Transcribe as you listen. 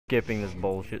skipping this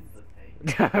bullshit.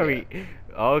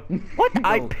 Oh, what? No.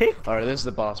 I picked. Alright, this is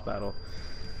the boss battle.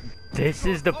 This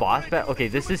is the boss battle. Okay,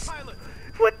 this is.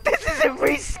 What? This is a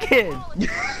reskin.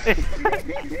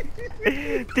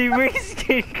 The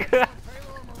reskin.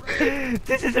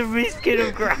 This is a reskin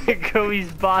of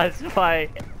Grovy's boss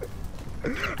fight.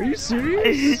 Are you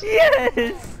serious?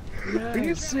 Yes. Are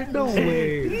you serious? No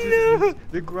way. No.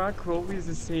 The Grovy's is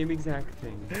the same exact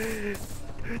thing.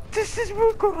 This is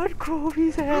where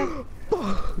Grovy's at.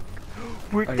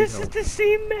 This is the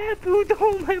same map. The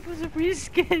whole map was a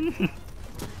reskin.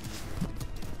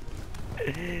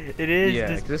 It is.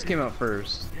 Yeah, this came out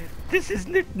first. This is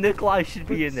Nikolai should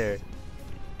be in there.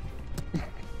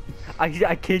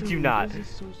 I kid you not. This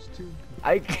is so stupid.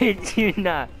 I kid you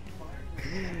not.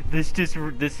 This just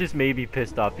made me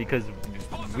pissed off because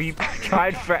we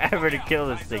tried forever to kill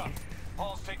this thing.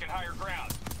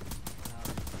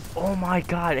 Oh my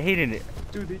god, Hayden.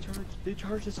 Dude, they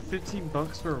charge us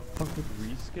 $15 for a fucking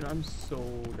reskin. I'm so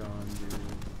done,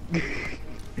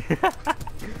 dude.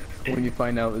 When you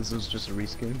find out this was just a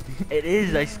reskin. It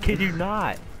is, I kid you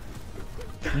not.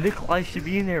 Nikolai should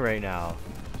be in there right now.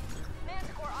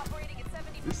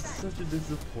 This is such a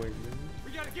disappointment.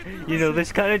 You know,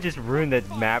 this kind of just ruined the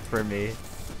map for me.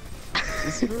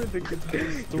 This ruined the good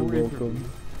story. You're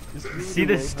welcome. See,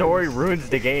 the story ruins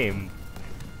the game.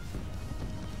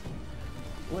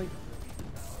 Like,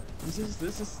 this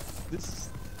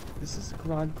is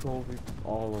Grovy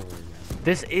all over again.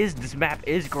 This map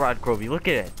is Grovy. Look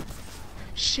at it.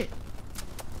 Shit.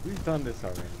 We've done this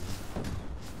already.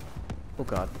 Oh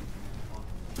god.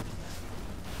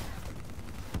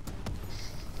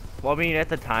 Well, I mean, at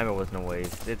the time it wasn't a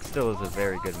waste. It still is a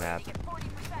very good map.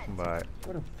 But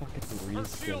What a fucking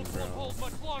reskin, bro.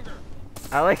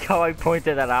 I like how I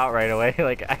pointed that out right away.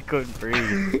 Like, I couldn't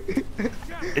breathe.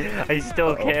 I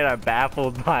still can't. I'm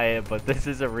baffled by it, but this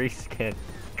is a reskin.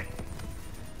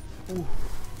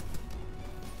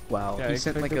 Wow, Yeah, he I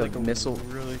sent like expected, a missile.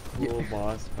 Really cool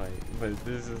boss fight, but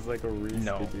this is like a reskin.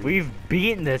 No. Dude. We've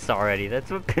beaten this already.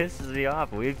 That's what pisses me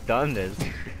off. We've done this.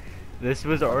 This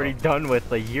was already done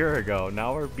with a year ago.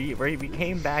 Now we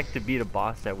came back to beat a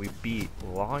boss that we beat a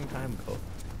long time ago.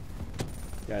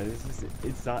 Yeah,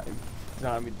 it's not,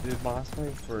 I mean, the boss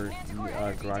fight for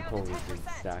Grovy was the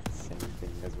exact same thing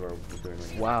as what we're doing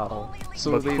right now. Wow.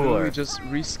 So But they cooler. literally just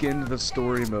reskinned the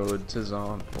story mode to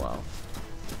zombie. Wow.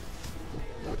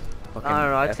 Fucking I don't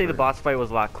know. I'd say the effort. boss fight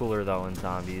was a lot cooler though in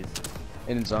zombies.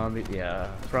 In zombie, yeah,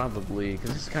 probably,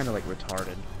 because it's kind of like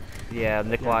retarded. Yeah,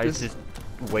 Nikolai's this- just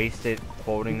wasted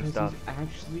quoting Because stuff.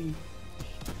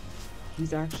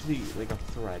 he's actually like a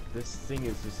threat. This thing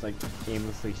is just like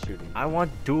aimlessly shooting. I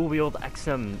want dual wield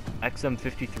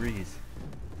XM53s.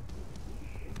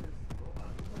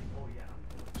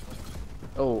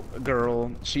 Oh, a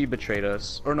girl, she betrayed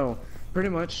us. Or no, pretty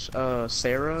much,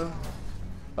 Sarah.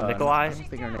 Nikolai? I don't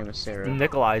think her name is Sarah.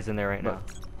 Nikolai's in there right now.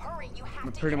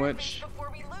 But pretty much.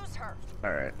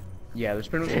 Alright. Yeah, there's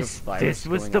pretty much This- a virus this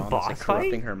was going the on that's, boss like, fight?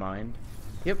 corrupting her mind.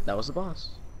 Yep, that was the boss.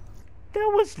 That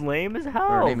was lame as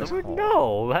hell. name is Hall.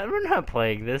 No, we're not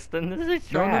playing this. Then this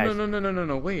is No, trash.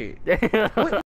 no, wait. No. What?